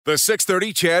The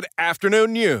 6:30 CHED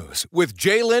Afternoon News with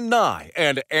Jlyn Nye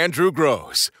and Andrew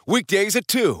Gross. Weekdays at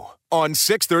 2 on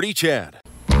 6:30 CHED.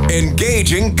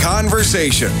 Engaging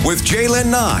conversation with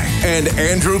Jlyn Nye and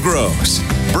Andrew Gross.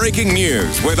 Breaking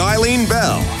news with Eileen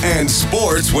Bell and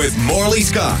sports with Morley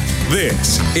Scott.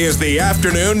 This is the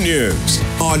Afternoon News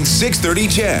on 6:30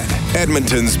 CHED,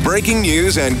 Edmonton's breaking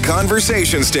news and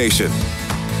conversation station.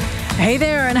 Hey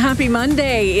there and happy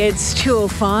Monday. It's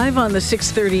 2:05 on the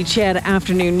 6:30 CHED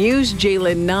Afternoon News.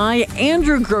 Jlyn Nye,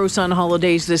 Andrew Gross on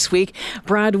holidays this week.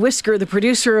 Brad Wisker, the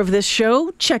producer of this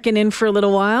show, checking in for a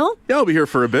little while. Yeah, I'll be here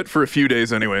for a bit, for a few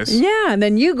days anyways. Yeah, and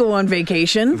then you go on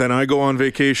vacation. Then I go on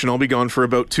vacation. I'll be gone for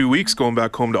about 2 weeks, going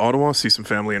back home to Ottawa, see some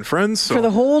family and friends. So. For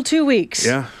the whole 2 weeks?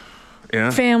 Yeah.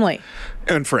 Family.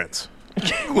 And friends.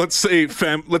 Let's say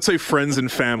friends and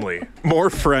family. More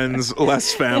friends,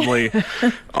 less family.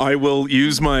 I will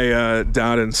use my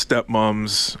dad and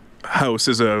stepmom's house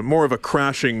as more of a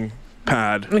crashing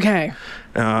pad. Okay.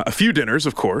 A few dinners,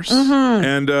 of course. Mm-hmm.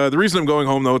 And the reason I'm going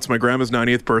home, though, it's my grandma's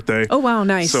 90th birthday. Oh, wow,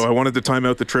 nice. So I wanted to time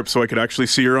out the trip so I could actually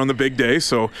see her on the big day.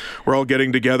 So we're all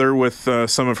getting together with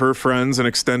some of her friends and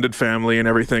extended family and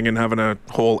everything and having a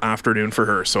whole afternoon for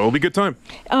her. So it'll be a good time.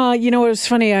 You know, it was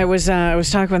funny. I was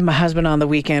talking with my husband on the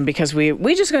weekend because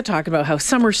we just got talking about how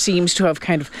summer seems to have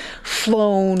kind of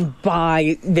flown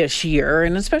by this year,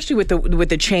 and especially with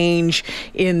the change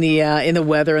in the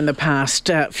weather in the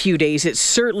past few days, it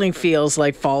certainly feels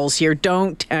like fall's here.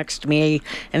 Don't text me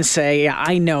and say,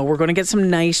 I know we're going to get some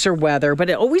nicer weather,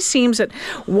 but it always seems that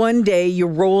one day you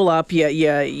roll up,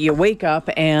 you wake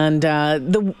up, and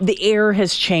the air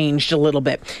has changed a little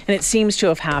bit, and it seems to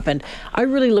have happened. I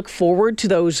really look forward to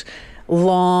those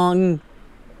long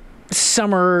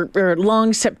summer or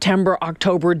long September,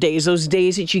 October days, those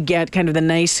days that you get kind of the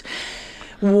nice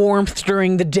warmth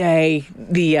during the day,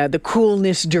 the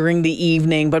coolness during the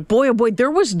evening. But boy, oh boy, there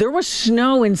was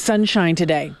snow and sunshine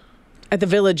today at the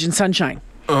village in Sunshine.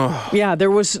 Oh. Yeah,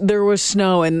 there was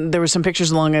snow, and there was some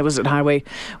pictures along. I was at Highway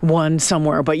 1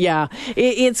 somewhere, but yeah,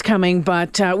 it's coming.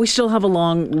 But we still have a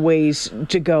long ways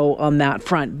to go on that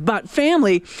front. But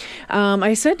family,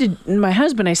 I said to my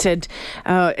husband,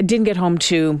 I didn't get home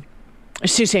to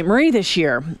Sault Ste. Marie this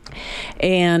year,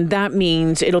 and that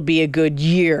means it'll be a good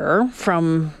year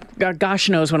from gosh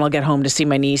knows when I'll get home to see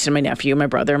my niece and my nephew, my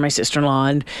brother and my sister-in-law,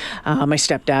 and my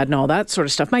stepdad and all that sort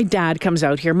of stuff. My dad comes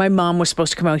out here. My mom was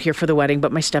supposed to come out here for the wedding,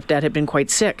 but my stepdad had been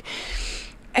quite sick.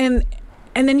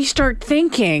 And then you start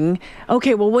thinking,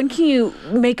 okay, well, when can you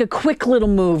make a quick little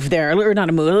move there? Or not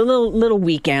a move, a little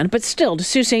weekend, but still to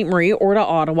Sault Ste. Marie or to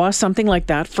Ottawa, something like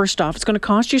that. First off, it's going to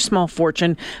cost you a small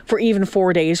fortune for even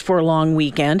 4 days for a long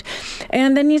weekend.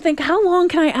 And then you think, how long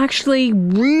can I actually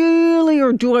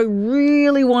do I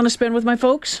really want to spend with my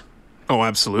folks? Oh,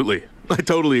 absolutely. I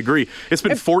totally agree. It's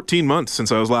been 14 months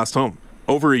since I was last home.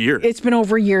 Over a year. It's been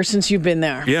over a year since you've been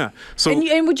there. Yeah. So,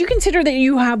 and would you consider that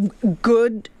you have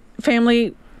good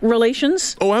family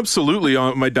relations? Oh, absolutely.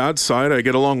 On my dad's side, I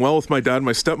get along well with my dad.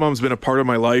 My stepmom's been a part of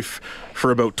my life for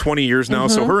about 20 years now,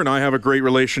 so her and I have a great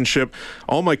relationship.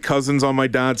 All my cousins on my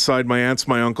dad's side, my aunts,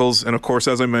 my uncles, and of course,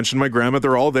 as I mentioned, my grandma,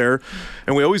 they're all there.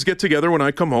 And we always get together when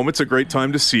I come home. It's a great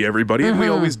time to see everybody. And we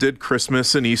always did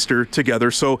Christmas and Easter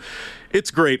together. So it's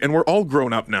great. And we're all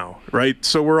grown up now, right?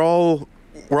 So we're all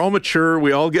mature.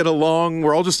 We all get along.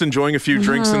 We're all just enjoying a few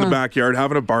drinks in the backyard,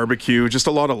 having a barbecue, just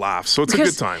a lot of laughs. So it's a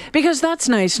good time. Because that's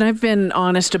nice. And I've been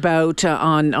honest about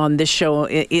on this show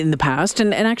in the past,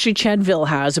 and actually Chedville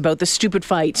has, about the stupid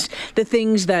fights, the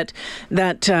things that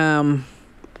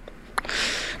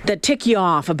tick you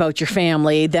off about your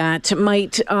family that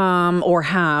might or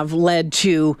have led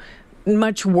to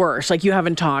much worse. Like, you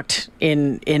haven't talked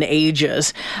in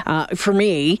ages. For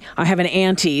me, I have an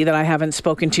auntie that I haven't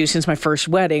spoken to since my first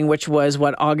wedding, which was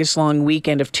August long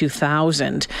weekend of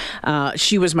 2000.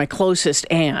 She was my closest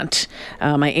aunt,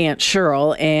 my Aunt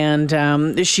Cheryl,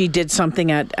 and she did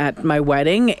something at my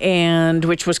wedding, and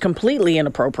which was completely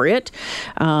inappropriate.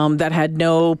 That had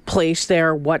no place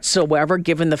there whatsoever,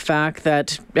 given the fact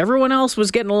that everyone else was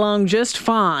getting along just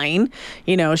fine.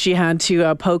 You know, she had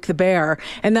to poke the bear,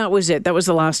 and that was it. That was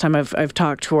the last time I've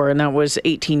talked to her, and that was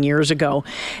 18 years ago.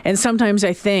 And sometimes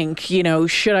I think, you know,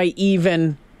 should I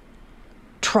even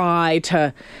try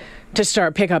to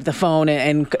pick up the phone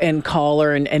and call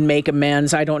her and make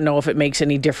amends? I don't know if it makes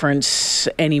any difference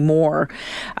anymore.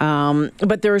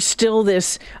 But there's still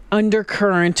this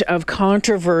undercurrent of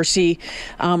controversy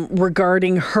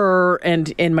regarding her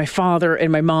and my father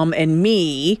and my mom and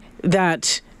me,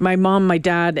 that my mom, my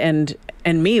dad, and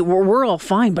and me, we're all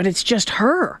fine, but it's just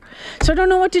her. So I don't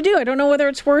know what to do. I don't know whether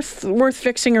it's worth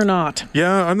fixing or not.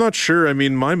 Yeah, I'm not sure. I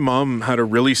mean, my mom had a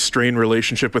really strained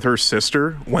relationship with her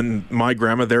sister when my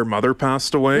grandma, their mother,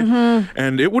 passed away.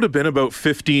 And it would have been about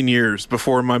 15 years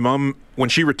before my mom, when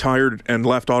she retired and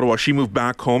left Ottawa, she moved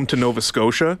back home to Nova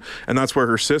Scotia, and that's where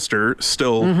her sister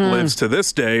still lives to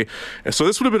this day. And so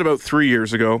this would have been about 3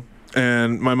 years ago.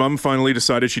 And my mom finally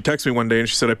decided, she texted me one day and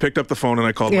she said, I picked up the phone and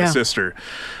I called my sister.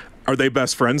 Are they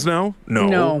best friends now?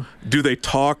 No. Do they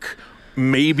talk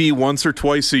maybe once or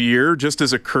twice a year just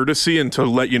as a courtesy and to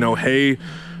let you know, hey,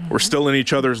 we're still in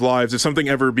each other's lives. If something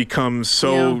ever becomes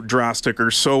so drastic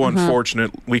or so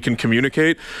unfortunate, we can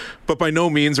communicate. But by no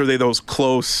means are they those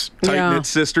close, tight-knit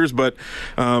sisters. But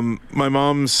my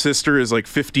mom's sister is like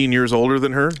 15 years older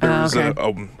than her. There was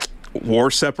a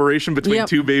war separation between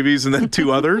two babies and then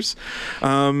two others.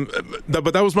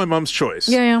 But that was my mom's choice.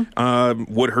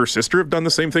 Would her sister have done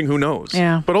the same thing? Who knows?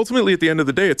 But ultimately, at the end of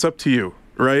the day, it's up to you.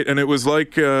 Right. And it was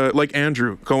like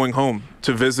Andrew going home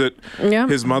to visit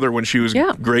his mother when she was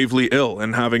gravely ill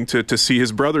and having to see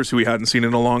his brothers who he hadn't seen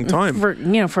in a long time.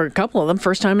 For a couple of them,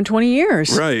 first time in 20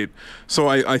 years. Right. So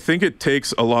I think it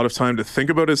takes a lot of time to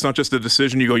think about it. It's not just a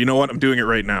decision. You go, you know what, I'm doing it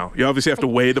right now. You obviously have to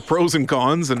weigh the pros and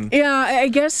cons. And I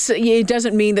guess it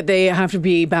doesn't mean that they have to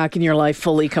be back in your life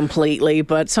fully, completely.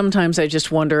 But sometimes I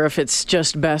just wonder if it's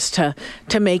just best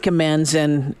to make amends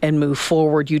and move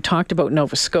forward. You talked about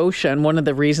Nova Scotia, and one of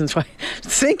the reasons why I'm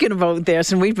thinking about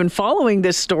this, and we've been following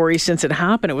this story since it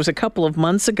happened. It was a couple of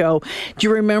months ago. Do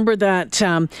you remember that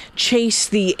Chase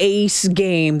the Ace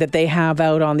game that they have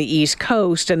out on the East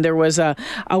Coast? And there was a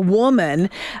woman,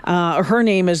 her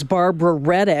name is Barbara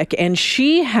Reddick, and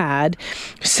she had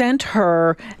sent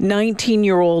her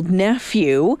 19-year-old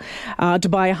nephew to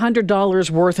buy $100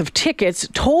 worth of tickets,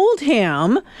 told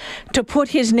him to put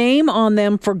his name on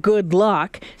them for good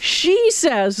luck. She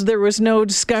says there was no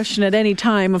discussion at any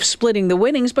time of splitting the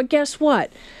winnings, but guess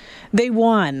what? They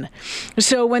won.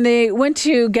 So when they went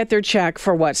to get their check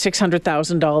for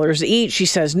 $600,000 each, she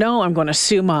says, "No, I'm going to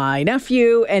sue my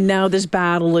nephew." And now this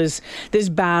battle is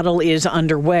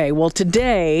underway. Well,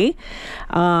 today,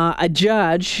 a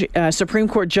Supreme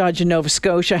Court judge in Nova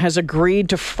Scotia, has agreed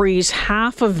to freeze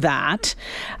half of that,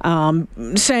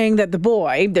 saying that the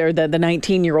boy, the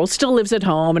 19-year-old, still lives at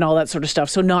home and all that sort of stuff.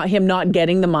 So not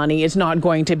getting the money is not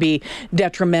going to be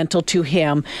detrimental to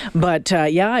him. But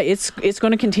it's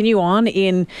going to continue on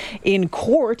in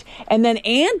court. And then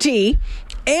Auntie,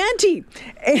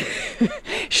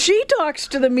 she talks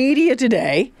to the media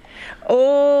today.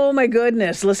 Oh my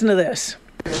goodness, listen to this.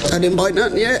 I didn't buy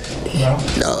nothing yet.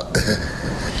 No.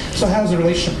 So how's the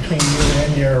relationship between you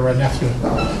and your nephew?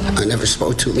 I never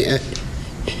spoke to him yet.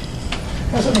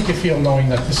 How does it make you feel knowing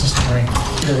that this is tearing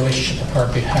your relationship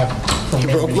apart? They have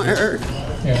It broke my heart.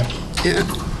 Yeah.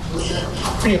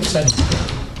 Pretty upsetting.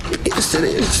 Yes, it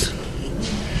is.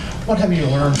 What have you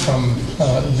learned from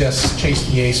this Chase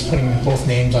the Ace putting both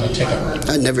names on a ticket?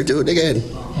 I'd never do it again.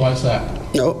 Why is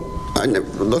that? No, I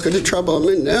never look at the trouble I'm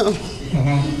in now.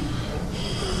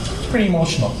 It's pretty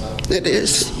emotional. It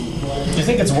is. Do you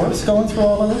think it's worth going through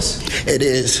all of this? It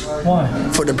is. Why?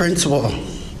 For the principal.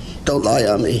 Don't lie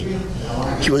on me.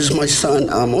 He was my son,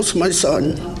 almost my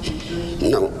son.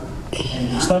 No.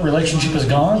 So that relationship is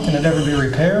gone? Can it ever be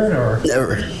repaired, or?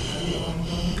 Never.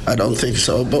 I don't think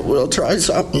so, but we'll try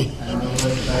something.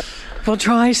 We'll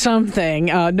try something.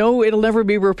 No, it'll never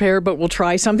be repaired, but we'll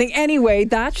try something. Anyway,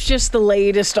 that's just the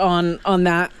latest on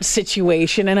that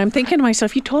situation. And I'm thinking to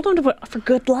myself, you told him to put for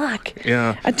good luck.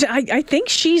 Yeah. I think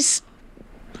she's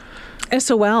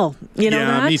SOL. You know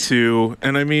that? Yeah, me too.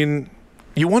 And I mean,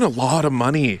 you won a lot of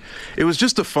money. It was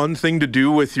just a fun thing to do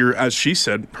with your, as she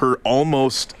said, her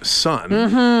almost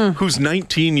son, who's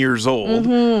 19 years old,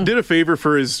 did a favor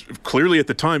for his, clearly at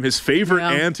the time, his favorite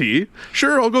auntie.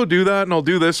 Sure, I'll go do that and I'll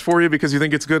do this for you because you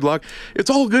think it's good luck. It's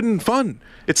all good and fun.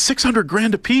 It's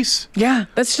 $600,000 a piece. Yeah,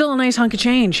 that's still a nice hunk of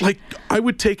change. Like, I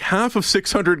would take half of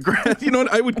 $600,000. You know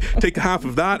what? I would take half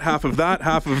of that, half of that,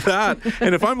 half of that.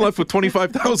 And if I'm left with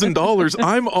 $25,000,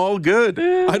 I'm all good.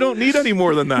 I don't need any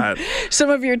more than that.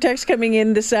 Some of your text coming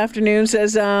in this afternoon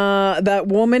says that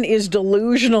woman is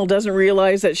delusional, doesn't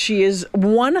realize that she is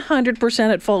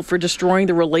 100% at fault for destroying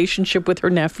the relationship with her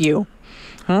nephew.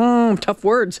 Tough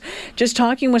words. Just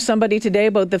talking with somebody today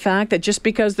about the fact that just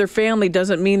because they're family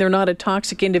doesn't mean they're not a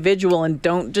toxic individual and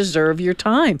don't deserve your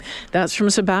time. That's from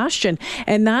Sebastian.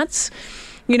 And that's,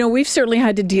 you know, we've certainly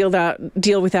had to deal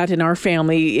with that in our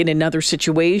family in another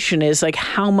situation, is like,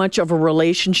 how much of a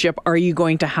relationship are you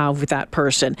going to have with that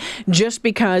person? Just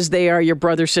because they are your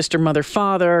brother, sister, mother,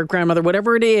 father, grandmother,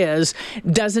 whatever it is,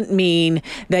 doesn't mean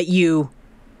that you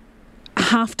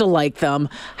have to like them,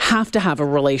 have to have a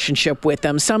relationship with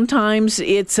them. Sometimes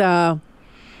it's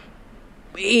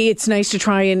nice to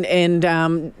try and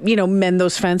mend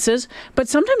those fences, but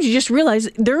sometimes you just realize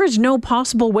there is no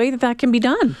possible way that can be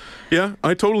done. Yeah,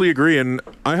 I totally agree, and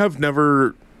I've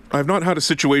not had a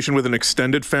situation with an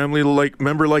extended family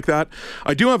member like that.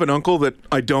 I do have an uncle that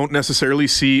I don't necessarily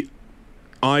see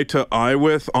eye to eye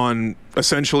with on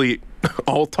essentially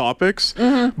all topics,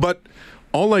 but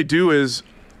all I do is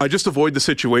I just avoid the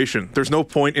situation. There's no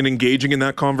point in engaging in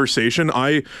that conversation.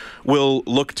 I will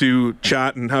look to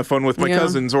chat and have fun with my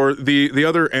cousins or the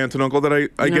other aunt and uncle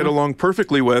that I get along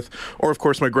perfectly with, or of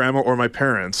course my grandma or my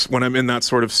parents when I'm in that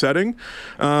sort of setting.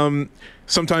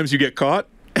 Sometimes you get caught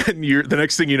and the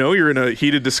next thing you know, you're in a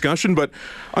heated discussion, but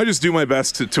I just do my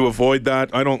best to avoid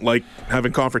that. I don't like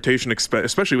having confrontation,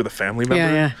 especially with a family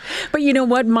member. Yeah. But you know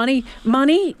what? Money,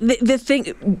 the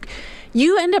thing...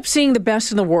 You end up seeing the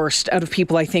best and the worst out of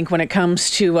people, I think, when it comes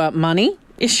to money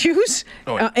issues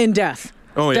and death.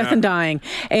 Death and dying,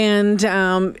 and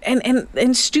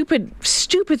stupid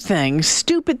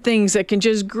things that can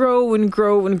just grow and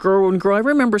grow and grow and grow. I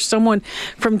remember someone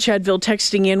from Chedville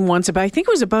texting in once about, I think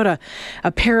it was about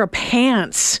a pair of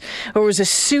pants, or it was a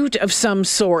suit of some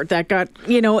sort that got,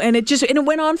 and it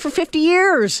went on for 50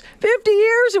 years. 50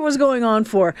 years it was going on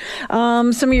for.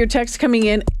 Some of your texts coming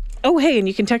in. Oh, hey, and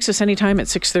you can text us anytime at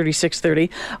 630.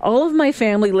 All of my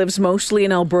family lives mostly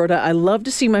in Alberta. I love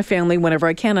to see my family whenever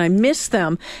I can. I miss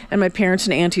them, and my parents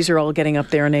and aunties are all getting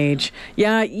up there in age.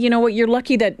 Yeah, you know what? You're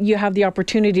lucky that you have the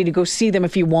opportunity to go see them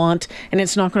if you want, and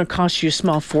it's not going to cost you a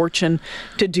small fortune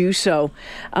to do so.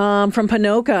 From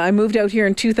Ponoka, I moved out here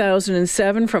in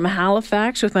 2007 from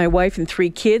Halifax with my wife and 3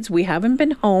 kids. We haven't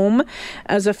been home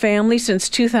as a family since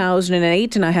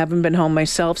 2008, and I haven't been home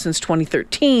myself since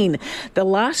 2013. The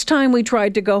last time we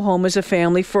tried to go home as a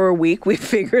family for a week, we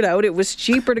figured out it was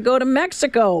cheaper to go to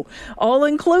Mexico, all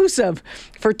inclusive,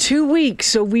 for 2 weeks,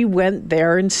 so we went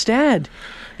there instead.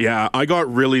 Yeah, I got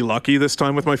really lucky this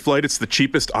time with my flight. It's the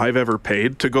cheapest I've ever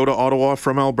paid to go to Ottawa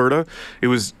from Alberta. It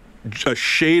was a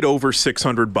shade over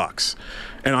 $600,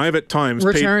 and I've at times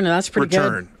return. That's pretty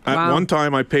good. At one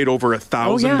time, I paid over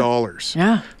 $1,000.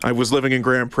 Yeah. I was living in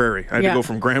Grand Prairie. I had to go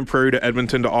from Grand Prairie to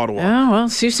Edmonton to Ottawa. Oh, well,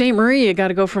 Sault Ste. Marie, you got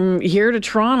to go from here to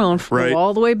Toronto and go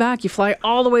all the way back. You fly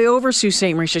all the way over Sault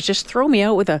Ste. Marie. So just throw me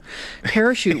out with a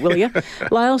parachute, will you?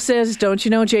 Lyle says, don't you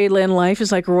know, Jlyn, life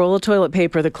is like a roll of toilet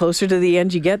paper. The closer to the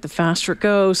end you get, the faster it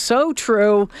goes. So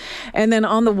true. And then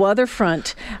on the weather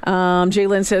front,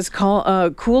 Jlyn says,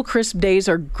 cool, crisp days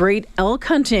are great elk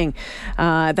hunting.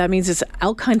 That means it's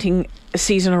elk hunting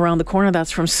season around the corner.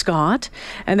 That's from Scott.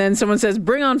 And then someone says,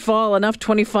 bring on fall, enough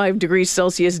 25 degrees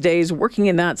Celsius days. Working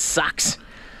in that sucks.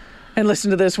 And listen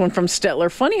to this one from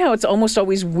Stetler. Funny how it's almost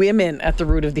always women at the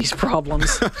root of these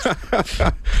problems.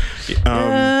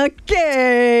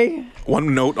 Okay.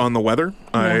 One note on the weather.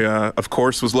 Yeah. I, of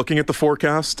course, was looking at the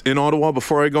forecast in Ottawa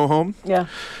before I go home. Yeah.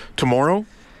 Tomorrow.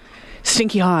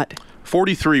 Stinky hot.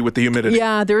 43 with the humidity.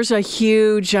 Yeah, there's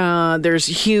huge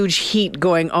heat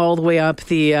going all the way up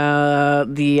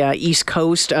the east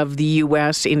coast of the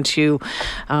U.S. into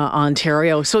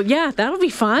Ontario. So yeah, that'll be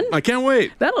fun. I can't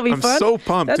wait. That'll be fun. I'm so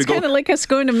pumped. That's kind of like us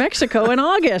going to Mexico in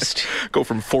August. Go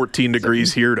from 14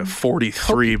 degrees here to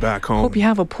 43 back home. Hope you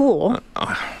have a pool.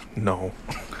 No.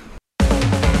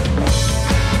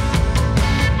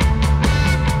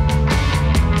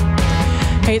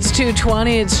 Hey, it's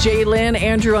 2:20. It's Jlyn,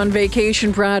 Andrew on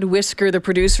vacation, Brad Wisker, the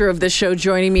producer of this show,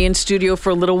 joining me in studio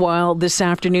for a little while this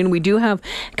afternoon. We do have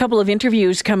a couple of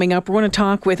interviews coming up. We're going to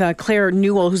talk with Claire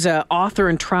Newell, who's an author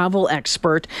and travel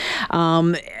expert.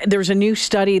 There's a new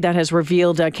study that has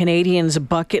revealed Canadians'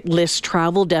 bucket list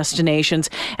travel destinations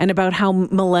and about how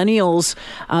millennials,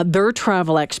 their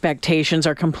travel expectations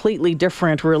are completely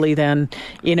different, really, than,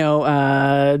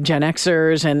 Gen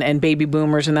Xers and baby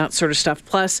boomers and that sort of stuff.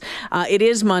 Plus, it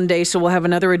is Monday, so we'll have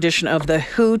another edition of The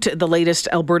Hoot. The latest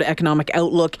Alberta Economic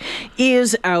Outlook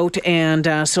is out,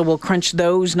 and so we'll crunch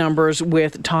those numbers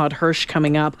with Todd Hirsch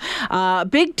coming up.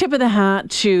 Big tip of the hat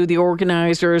to the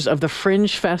organizers of the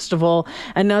Fringe Festival,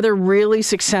 another really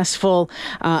successful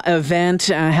event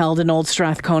held in Old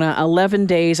Strathcona. 11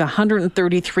 days,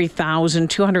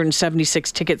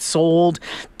 133,276 tickets sold,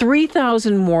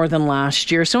 3,000 more than last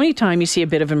year. So anytime you see a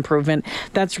bit of improvement,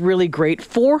 that's really great.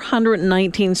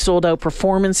 419 sold out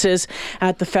performances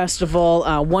at the festival,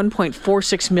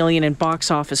 1.46 million in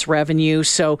box office revenue.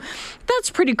 So that's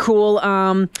pretty cool.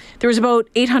 There was about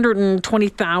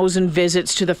 820,000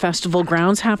 visits to the festival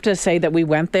grounds. Have to say that we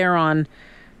went there on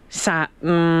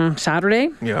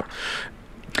Saturday. Yeah.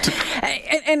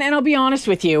 And I'll be honest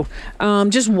with you,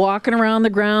 just walking around the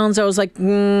grounds, I was like,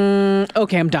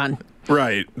 okay, I'm done.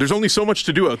 Right. There's only so much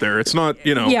to do out there. It's not,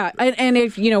 Yeah, and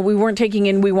if, we weren't taking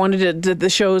in, we wanted to, the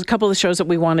shows, a couple of the shows that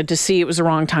we wanted to see, it was the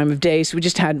wrong time of day, so we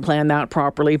just hadn't planned that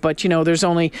properly. But, there's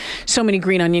only so many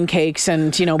green onion cakes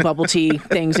and, bubble tea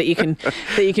things that you can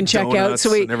check out.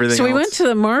 So we went to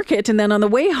the market, and then on the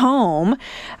way home,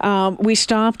 we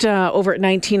stopped over at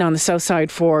 19 on the south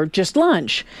side for just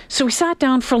lunch. So we sat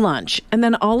down for lunch, and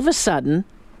then all of a sudden,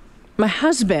 my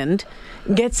husband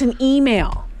gets an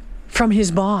email from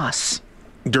his boss.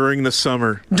 During the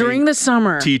summer.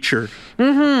 Teacher.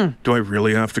 Mm-hmm. Do I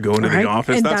really have to go into the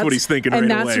office? And that's what he's thinking right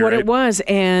away. And that's what it was.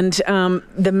 And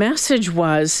the message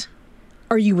was,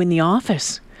 are you in the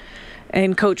office?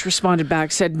 And Coach responded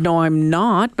back, said, no, I'm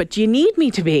not, but do you need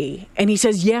me to be? And he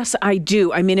says, yes, I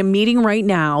do. I'm in a meeting right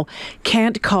now.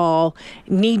 Can't call.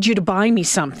 Need you to buy me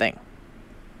something.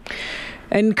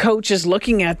 And Coach is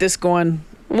looking at this going,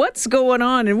 what's going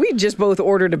on? And we just both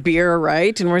ordered a beer,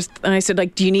 right? And I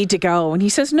said, do you need to go? And he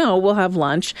says, no, we'll have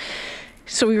lunch.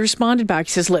 So we responded back.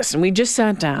 He says, listen, we just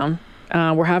sat down.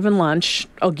 We're having lunch.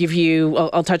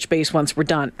 I'll touch base once we're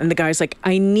done. And the guy's like,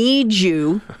 I need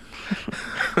you.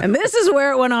 And this is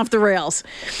where it went off the rails.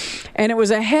 And it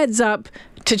was a heads up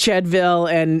to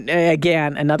Chedville, and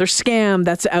again, another scam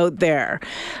that's out there.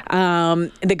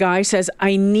 The guy says,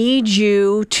 I need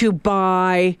you to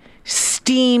buy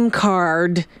Steam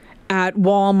card at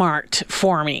Walmart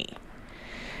for me.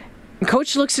 And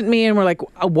Coach looks at me and we're like,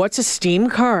 what's a Steam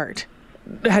card?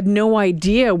 Had no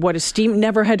idea what a Steam,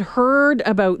 never had heard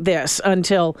about this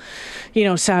until,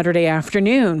 Saturday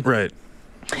afternoon. Right.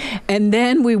 And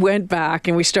then we went back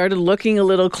and we started looking a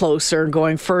little closer,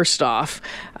 going, first off,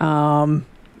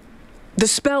 the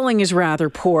spelling is rather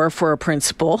poor for a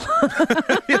principal.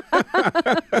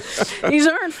 These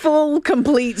aren't full,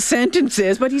 complete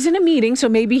sentences, but he's in a meeting, so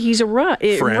maybe he's a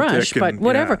rush, but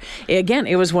whatever. Yeah. Again,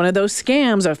 it was one of those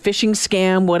scams, a phishing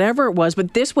scam, whatever it was,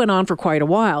 but this went on for quite a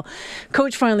while.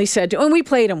 Coach finally said, and we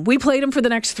played him for the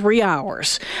next 3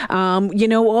 hours.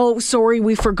 Oh, sorry,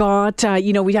 we forgot.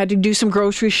 We had to do some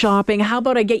grocery shopping. How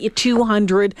about I get you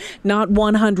 $200, not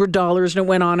 $100? And it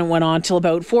went on till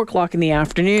about 4 o'clock in the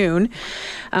afternoon.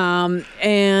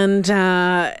 And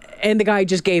the guy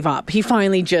just gave up. He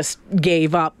finally just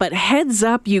gave up. But heads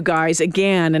up, you guys,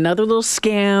 again, another little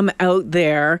scam out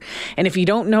there. And if you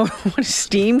don't know what a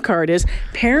Steam card is,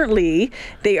 apparently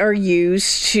they are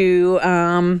used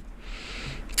to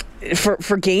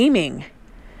for gaming.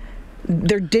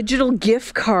 They're digital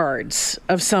gift cards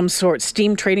of some sort.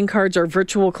 Steam trading cards are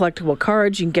virtual collectible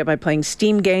cards you can get by playing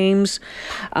Steam games.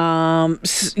 So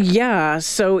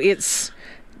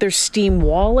there's Steam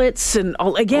wallets and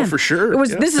all. Again, for sure.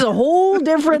 This is a whole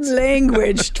different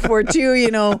language for two,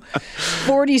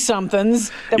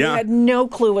 40-somethings that we had no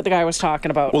clue what the guy was talking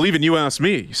about. Well, even you asked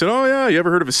me. You said, oh, yeah, you ever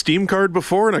heard of a Steam card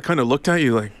before? And I kind of looked at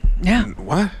you like,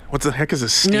 what? What the heck is a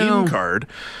Steam card?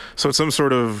 So it's some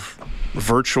sort of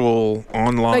virtual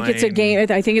online. Like it's a game.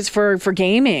 I think it's for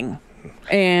gaming.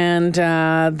 And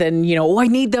then, I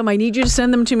need them. I need you to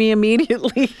send them to me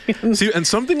immediately. See, and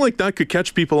something like that could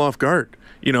catch people off guard.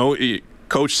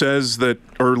 Coach says that,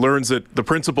 or learns that the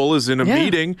principal is in a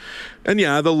meeting, and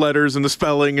the letters and the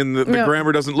spelling and the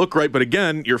grammar doesn't look right. But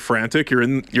again, you're frantic. You're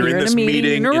in this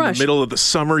meeting in the middle of the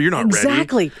summer. You're not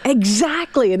ready.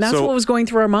 Exactly. And that's what was going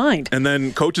through our mind. And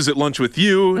then Coach is at lunch with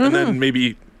you, and then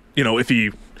maybe,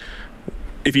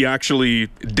 if he actually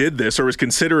did this or was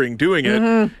considering doing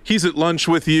it, he's at lunch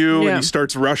with you and he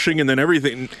starts rushing, and then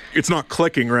everything, it's not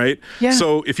clicking, right? Yeah.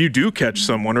 So if you do catch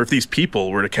someone, or if these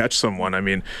people were to catch someone, I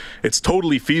mean, it's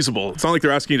totally feasible. It's not like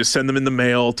they're asking you to send them in the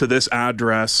mail to this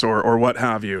address or what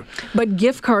have you. But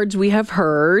gift cards, we have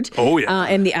heard. Oh, yeah.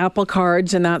 And the Apple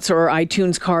cards and that sort of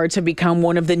iTunes cards have become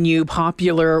one of the new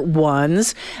popular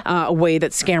ones, a way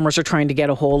that scammers are trying to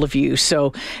get a hold of you.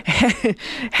 So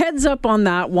heads up on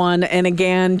that one. And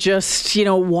again, just,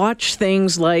 watch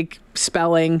things like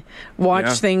spelling,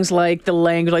 watch things like the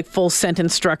language, like full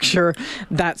sentence structure,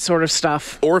 that sort of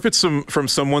stuff. Or if it's from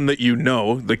someone that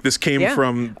like this came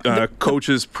from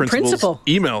Coach's principal's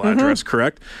email address,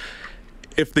 correct?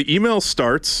 If the email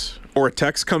starts or a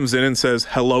text comes in and says,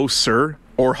 hello, sir,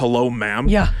 or hello, ma'am,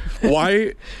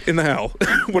 why in the hell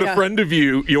would a friend of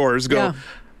yours go,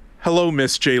 hello,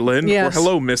 Miss Jlyn, or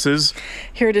hello, Mrs.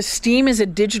 Here it is. Steam is a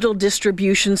digital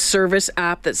distribution service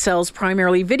app that sells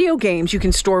primarily video games. You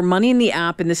can store money in the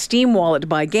app in the Steam wallet to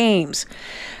buy games.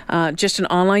 Just an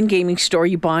online gaming store.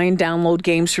 You buy and download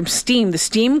games from Steam. The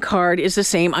Steam card is the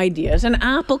same idea as an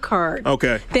Apple card.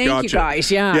 Okay, Thank you, guys.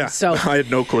 Yeah, so I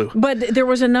had no clue. But there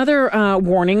was another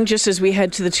warning just as we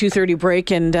head to the 2:30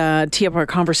 break and tee up our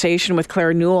conversation with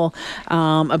Claire Newell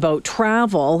about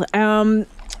travel.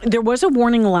 There was a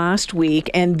warning last week,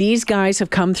 and these guys have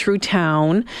come through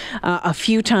town a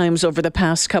few times over the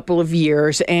past couple of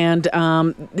years, and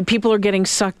the people are getting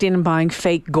sucked in and buying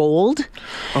fake gold.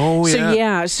 Oh,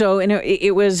 yeah. So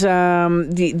it was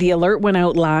the alert went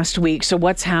out last week. So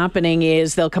what's happening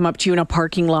is they'll come up to you in a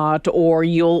parking lot, or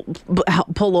you'll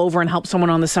pull over and help someone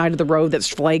on the side of the road that's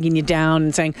flagging you down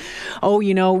and saying, "Oh,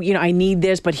 I need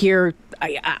this, but here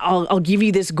I'll give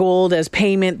you this gold as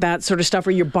payment," that sort of stuff,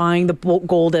 or you're buying the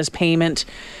gold as payment,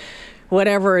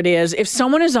 whatever it is. If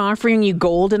someone is offering you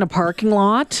gold in a parking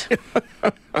lot,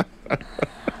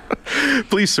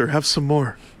 please, sir, have some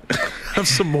more. Have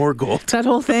some more gold. That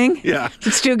whole thing? Yeah.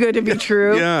 It's too good to be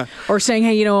true. Yeah. Or saying,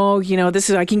 hey, this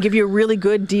is, I can give you a really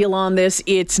good deal on this.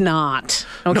 It's not.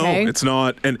 Okay? No, it's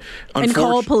not. And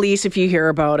call police if you hear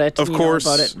about it. Of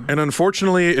course. And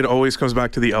unfortunately, it always comes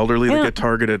back to the elderly that get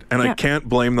targeted. And I can't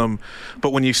blame them.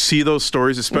 But when you see those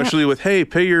stories, especially with, hey,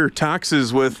 pay your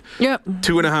taxes with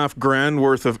 $2,500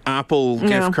 worth of Apple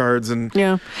gift cards.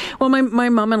 Well, my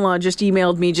mom-in-law just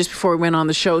emailed me just before we went on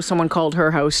the show. Someone called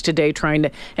her house today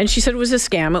and she said it was a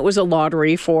scam. It was a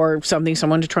lottery for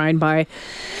someone to try and buy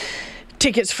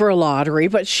tickets for a lottery,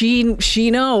 but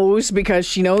she knows, because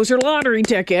she knows her lottery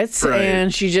tickets, right.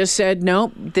 And she just said,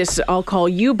 nope, I'll call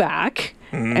you back,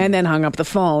 and then hung up the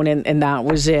phone, and that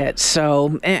was it.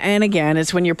 So, and again,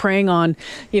 it's when you're preying on,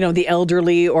 the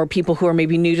elderly or people who are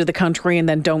maybe new to the country and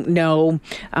then don't know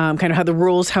kind of how the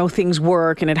rules, how things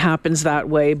work, and it happens that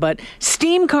way. But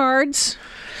Steam cards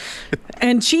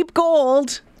and cheap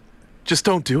gold, just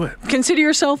don't do it. Consider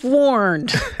yourself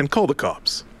warned. And call the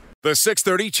cops. The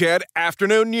 6:30 CHED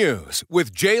Afternoon News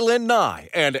with Jlyn Nye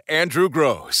and Andrew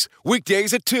Gross.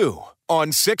 Weekdays at 2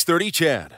 on 6:30 CHED.